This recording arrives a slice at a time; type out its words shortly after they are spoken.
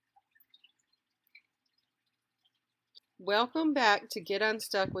Welcome back to Get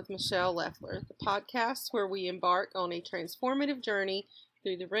Unstuck with Michele Leffler, the podcast where we embark on a transformative journey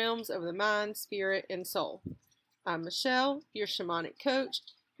through the realms of the mind, spirit, and soul. I'm Michele, your shamanic coach,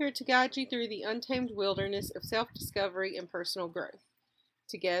 here to guide you through the untamed wilderness of self-discovery and personal growth.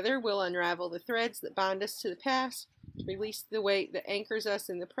 Together, we'll unravel the threads that bind us to the past, release the weight that anchors us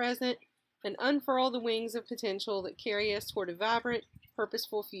in the present, and unfurl the wings of potential that carry us toward a vibrant,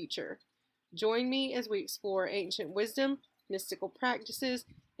 purposeful future. Join me as we explore ancient wisdom, mystical practices,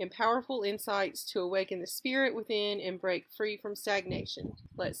 and powerful insights to awaken the spirit within and break free from stagnation.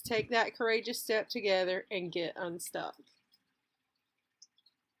 Let's take that courageous step together and get unstuck.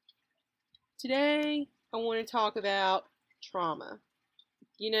 Today, I want to talk about trauma.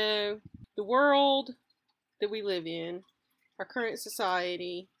 You know, the world that we live in, our current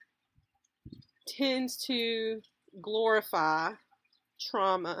society, tends to glorify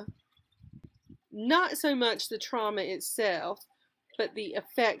trauma. Not so much the trauma itself, but the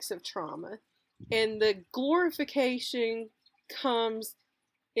effects of trauma. And the glorification comes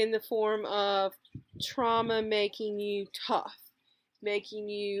in the form of trauma making you tough, making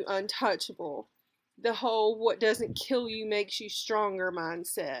you untouchable. The whole what doesn't kill you makes you stronger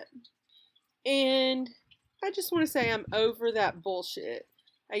mindset. And I just want to say I'm over that bullshit.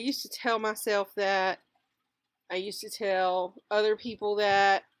 I used to tell myself that. I used to tell other people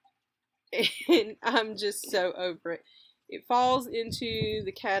that. And I'm just so over it. It falls into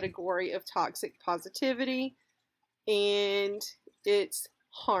the category of toxic positivity, and it's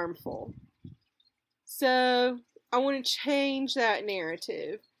harmful. So I want to change that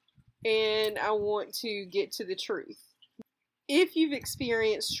narrative, and I want to get to the truth. If you've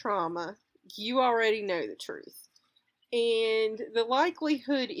experienced trauma, you already know the truth. And the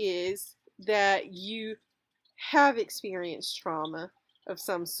likelihood is that you have experienced trauma of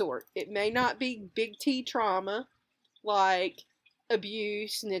some sort. It may not be big T trauma, like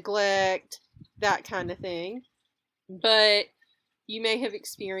abuse, neglect, that kind of thing, but you may have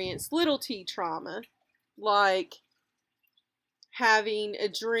experienced little T trauma, like having a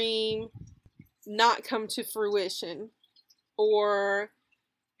dream not come to fruition, or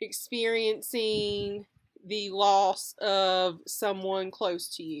experiencing the loss of someone close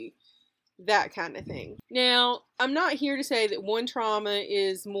to you. That kind of thing. Now, I'm not here to say that one trauma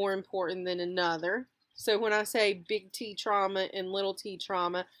is more important than another. So when I say big T trauma and little t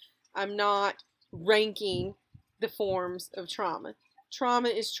trauma, I'm not ranking the forms of trauma. Trauma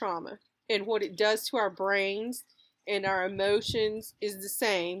is trauma. And what it does to our brains and our emotions is the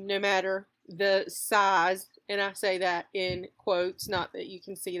same, no matter the size. And I say that in quotes, not that you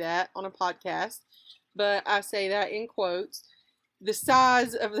can see that on a podcast, but I say that in quotes. The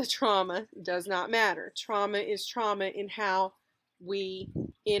size of the trauma does not matter. Trauma is trauma in how we,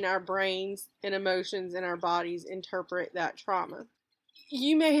 in our brains and emotions and our bodies, interpret that trauma.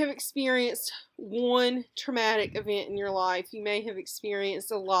 You may have experienced one traumatic event in your life. You may have experienced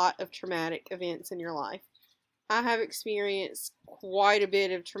a lot of traumatic events in your life. I have experienced quite a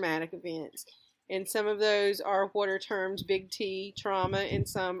bit of traumatic events. And some of those are what are termed big T trauma, and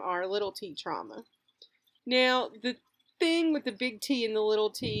some are little t trauma. Now, the thing with the big T and the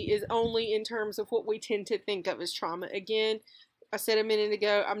little t is only in terms of what we tend to think of as trauma. Again, I said a minute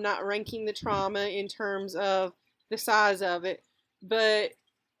ago, I'm not ranking the trauma in terms of the size of it, but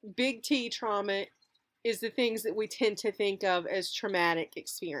big T trauma is the things that we tend to think of as traumatic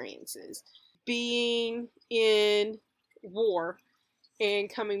experiences. Being in war and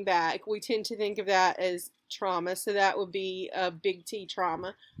coming back, we tend to think of that as trauma, so that would be a big T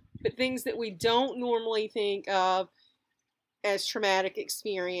trauma. But things that we don't normally think of as traumatic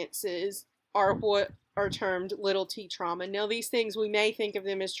experiences are what are termed little t trauma. Now, these things, we may think of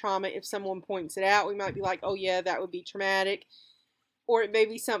them as trauma if someone points it out. We might be like, oh yeah, that would be traumatic. Or it may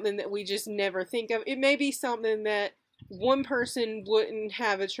be something that we just never think of. It may be something that one person wouldn't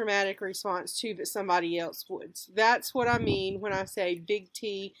have a traumatic response to, but somebody else would. So that's what I mean when I say big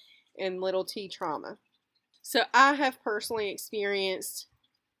T and little t trauma. So I have personally experienced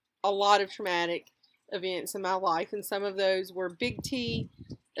a lot of traumatic events in my life, and some of those were big T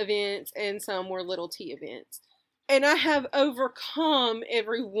events and some were little t events, and I have overcome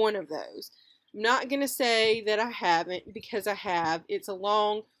every one of those. I'm not going to say that I haven't, because I have. It's a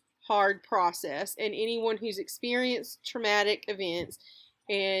long, hard process, and anyone who's experienced traumatic events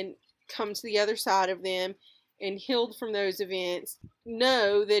and come to the other side of them and healed from those events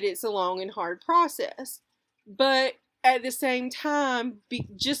know that it's a long and hard process. But at the same time,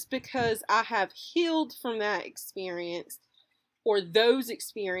 just because I have healed from that experience or those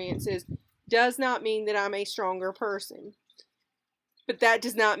experiences does not mean that I'm a stronger person. But that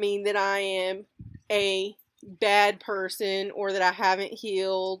does not mean that I am a bad person or that I haven't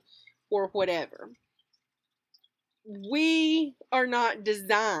healed or whatever. We are not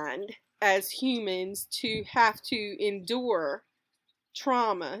designed as humans to have to endure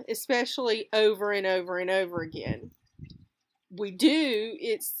trauma, especially over and over and over again. We do,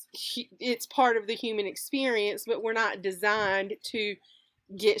 it's part of the human experience, but we're not designed to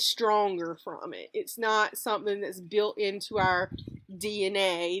get stronger from it. It's not something that's built into our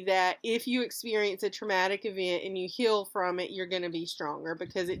DNA that if you experience a traumatic event and you heal from it, you're going to be stronger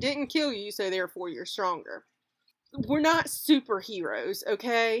because it didn't kill you, so therefore you're stronger. We're not superheroes,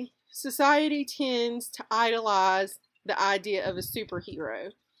 okay? Society tends to idolize the idea of a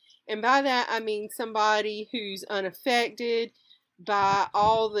superhero. And by that, I mean somebody who's unaffected by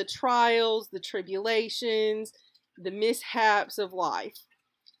all the trials, the tribulations, the mishaps of life.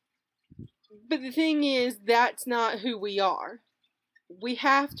 But the thing is, that's not who we are. We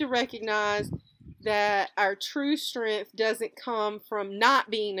have to recognize that our true strength doesn't come from not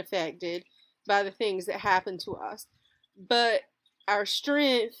being affected by the things that happen to us, but our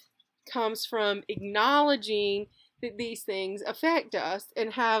strength comes from acknowledging that these things affect us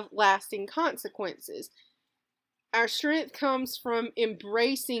and have lasting consequences. Our strength comes from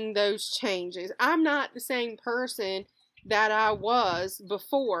embracing those changes. I'm not the same person that I was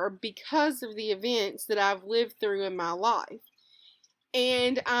before because of the events that I've lived through in my life.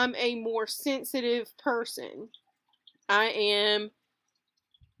 And I'm a more sensitive person. I am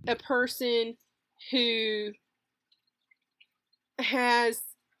a person who has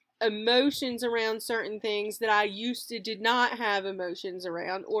emotions around certain things that I used to did not have emotions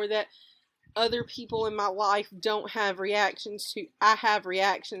around, or that other people in my life don't have reactions to. I have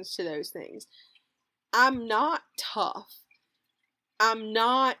reactions to those things. I'm not tough. I'm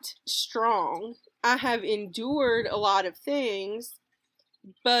not strong. I have endured a lot of things,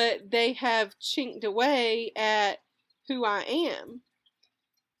 but they have chinked away at who I am.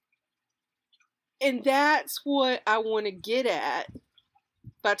 And that's what I want to get at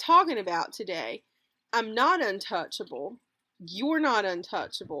by talking about today. I'm not untouchable. You're not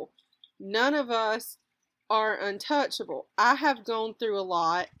untouchable. None of us are untouchable. I have gone through a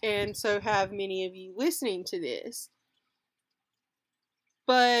lot, and so have many of you listening to this.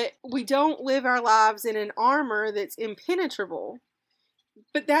 But we don't live our lives in an armor that's impenetrable.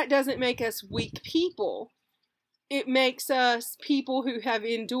 But that doesn't make us weak people. It makes us people who have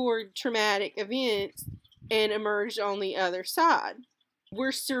endured traumatic events and emerged on the other side.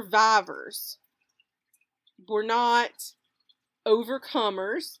 We're survivors. We're not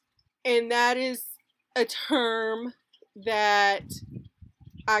overcomers. And that is a term that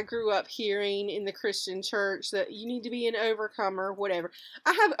I grew up hearing in the Christian church, that you need to be an overcomer, whatever.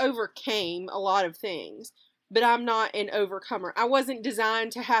 I have overcame a lot of things, but I'm not an overcomer. I wasn't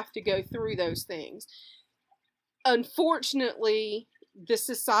designed to have to go through those things. Unfortunately, the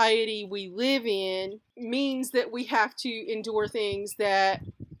society we live in means that we have to endure things that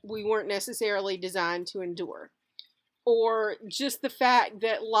we weren't necessarily designed to endure. Or just the fact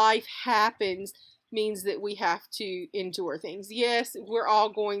that life happens means that we have to endure things. Yes, we're all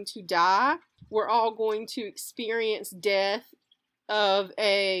going to die. We're all going to experience death of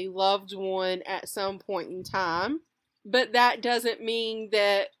a loved one at some point in time. But that doesn't mean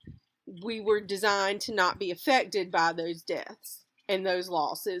that we were designed to not be affected by those deaths and those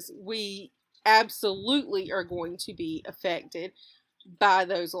losses. We absolutely are going to be affected by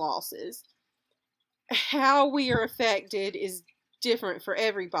those losses. How we are affected is different for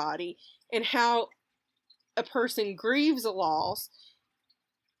everybody, and how a person grieves a loss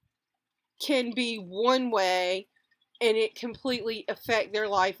can be one way and it completely affect their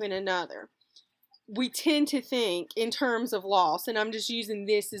life in another. We tend to think in terms of loss, and I'm just using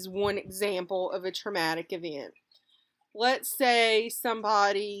this as one example of a traumatic event. Let's say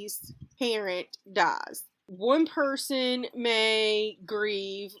somebody's parent dies. One person may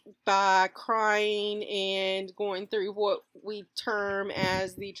grieve by crying and going through what we term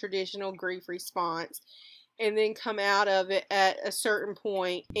as the traditional grief response, and then come out of it at a certain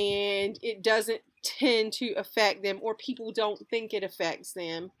point, and it doesn't tend to affect them, or people don't think it affects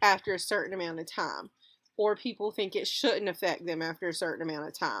them after a certain amount of time, or people think it shouldn't affect them after a certain amount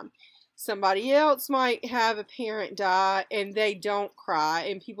of time. Somebody else might have a parent die and they don't cry,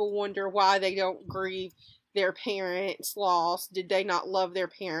 and people wonder why they don't grieve their parent's loss. Did they not love their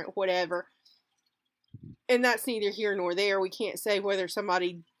parent? Whatever. And that's neither here nor there. We can't say whether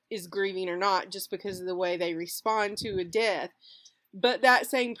somebody is grieving or not just because of the way they respond to a death. But that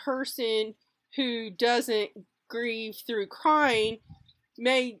same person who doesn't grieve through crying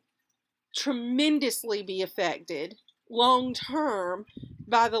may tremendously be affected long term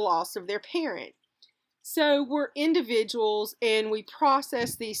by the loss of their parent. So we're individuals and we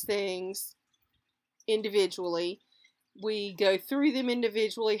process these things individually. We go through them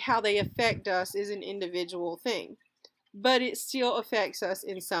individually. How they affect us is an individual thing, but it still affects us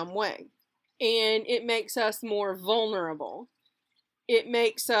in some way. And it makes us more vulnerable. It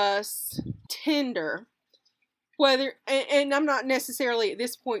makes us tender. And I'm not necessarily at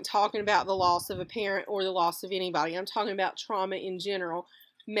this point talking about the loss of a parent or the loss of anybody. I'm talking about trauma in general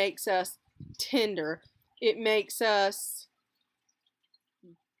makes us tender. It makes us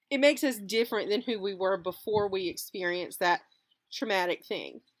different than who we were before we experienced that traumatic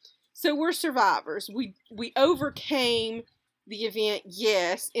thing. So we're survivors. We overcame the event,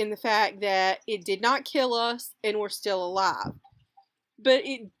 yes, in the fact that it did not kill us and we're still alive. But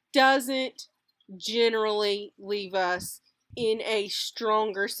it doesn't generally leave us in a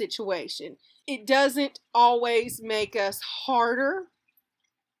stronger situation. It doesn't always make us harder,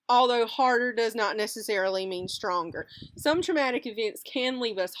 although harder does not necessarily mean stronger. Some traumatic events can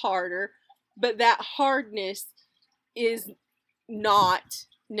leave us harder, but that hardness is not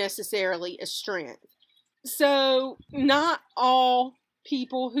necessarily a strength. So not all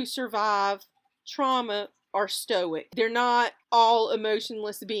people who survive trauma are stoic. They're not all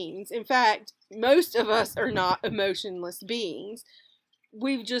emotionless beings. In fact, most of us are not emotionless beings.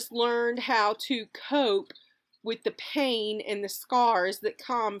 We've just learned how to cope with the pain and the scars that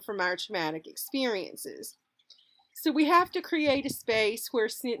come from our traumatic experiences. So we have to create a space where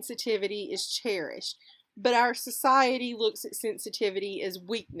sensitivity is cherished. But our society looks at sensitivity as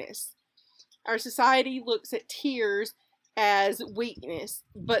weakness. Our society looks at tears as weakness,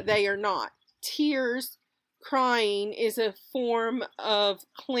 but they are not. Tears, crying, is a form of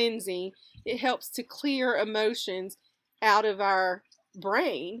cleansing. It helps to clear emotions out of our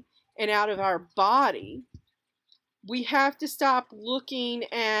brain and out of our body. We have to stop looking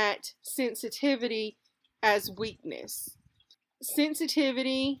at sensitivity as weakness.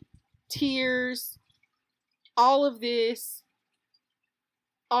 Sensitivity, tears, all of this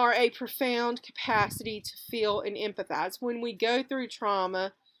are a profound capacity to feel and empathize. When we go through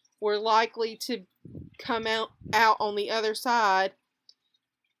trauma, we're likely to come out on the other side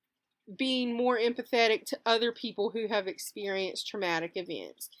being more empathetic to other people who have experienced traumatic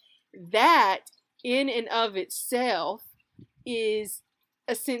events. That, in and of itself, is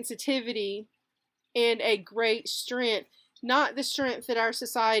a sensitivity and a great strength. Not the strength that our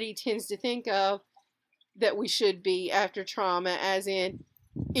society tends to think of that we should be after trauma, as in,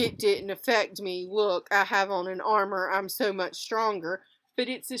 it didn't affect me. Look, I have on an armor. I'm so much stronger. But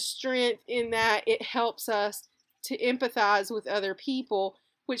it's a strength in that it helps us to empathize with other people,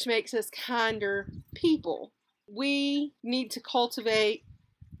 which makes us kinder people. We need to cultivate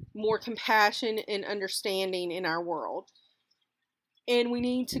more compassion and understanding in our world. And we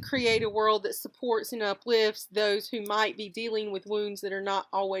need to create a world that supports and uplifts those who might be dealing with wounds that are not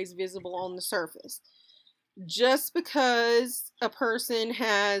always visible on the surface. Just because a person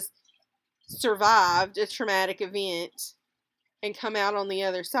has survived a traumatic event and come out on the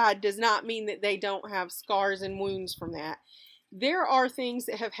other side does not mean that they don't have scars and wounds from that. There are things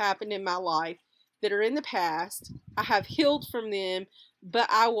that have happened in my life that are in the past. I have healed from them, but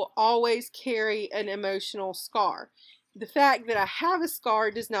I will always carry an emotional scar. The fact that I have a scar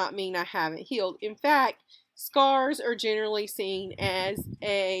does not mean I haven't healed. In fact, scars are generally seen as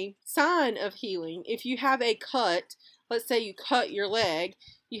a sign of healing. If you have a cut, let's say you cut your leg,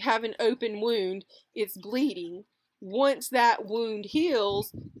 you have an open wound, it's bleeding. Once that wound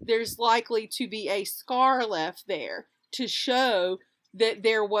heals, there's likely to be a scar left there to show that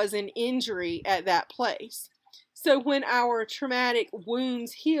there was an injury at that place. So when our traumatic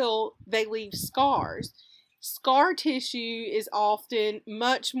wounds heal, they leave scars. Scar tissue is often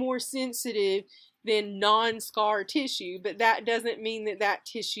much more sensitive than non-scar tissue, but that doesn't mean that that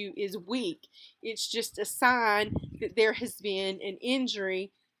tissue is weak. It's just a sign that there has been an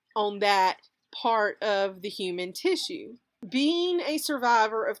injury on that part of the human tissue. Being a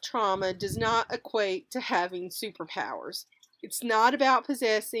survivor of trauma does not equate to having superpowers. It's not about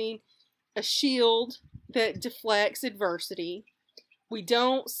possessing a shield that deflects adversity. We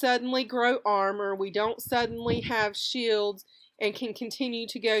don't suddenly grow armor. We don't suddenly have shields and can continue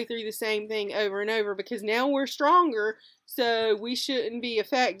to go through the same thing over and over because now we're stronger, so we shouldn't be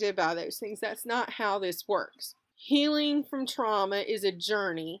affected by those things. That's not how this works. Healing from trauma is a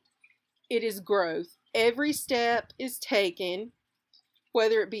journey. It is growth. Every step is taken,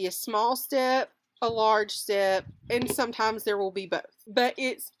 whether it be a small step, a large step, and sometimes there will be both. But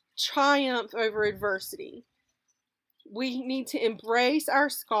it's triumph over adversity. We need to embrace our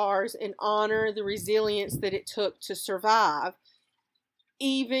scars and honor the resilience that it took to survive,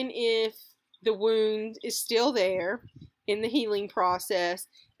 even if the wound is still there in the healing process,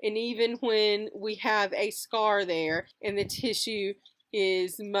 and even when we have a scar there and the tissue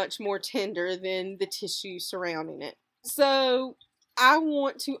is much more tender than the tissue surrounding it. So I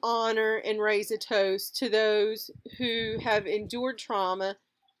want to honor and raise a toast to those who have endured trauma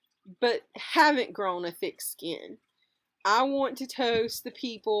but haven't grown a thick skin. I want to toast the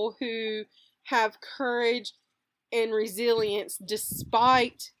people who have courage and resilience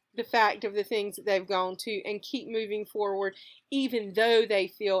despite the fact of the things that they've gone to, and keep moving forward even though they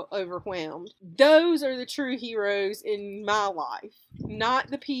feel overwhelmed. Those are the true heroes in my life,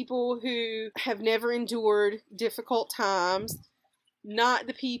 not the people who have never endured difficult times, not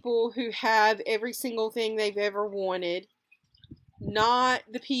the people who have every single thing they've ever wanted, not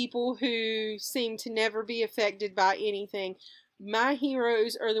the people who seem to never be affected by anything. My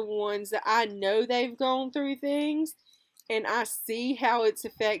heroes are the ones that I know they've gone through things, and I see how it's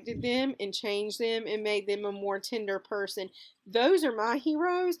affected them and changed them and made them a more tender person. Those are my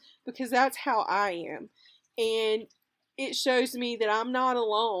heroes because that's how I am. And it shows me that I'm not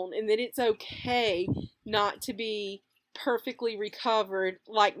alone and that it's okay not to be perfectly recovered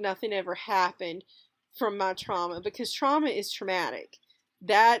like nothing ever happened from my trauma, because trauma is traumatic.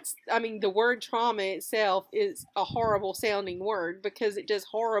 The word trauma itself is a horrible sounding word because it does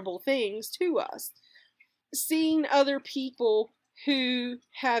horrible things to us. Seeing other people who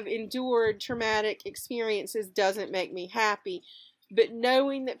have endured traumatic experiences doesn't make me happy, but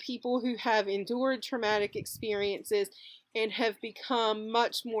knowing that people who have endured traumatic experiences and have become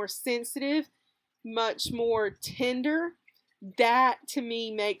much more sensitive, much more tender, that to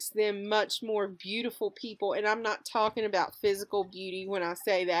me makes them much more beautiful people. And I'm not talking about physical beauty when I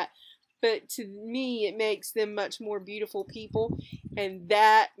say that, but to me it makes them much more beautiful people, and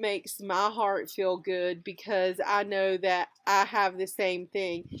that makes my heart feel good because I know that I have the same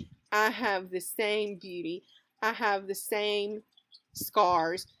thing. I have the same beauty. I have the same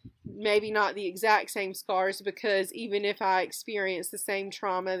scars. Maybe not the exact same scars, because even if I experience the same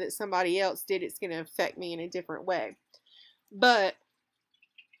trauma that somebody else did, it's going to affect me in a different way. But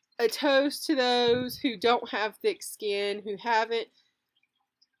a toast to those who don't have thick skin, who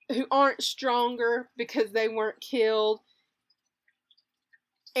aren't stronger because they weren't killed,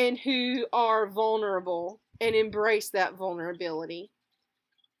 and who are vulnerable and embrace that vulnerability.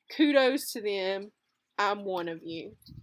 Kudos to them. I'm one of you.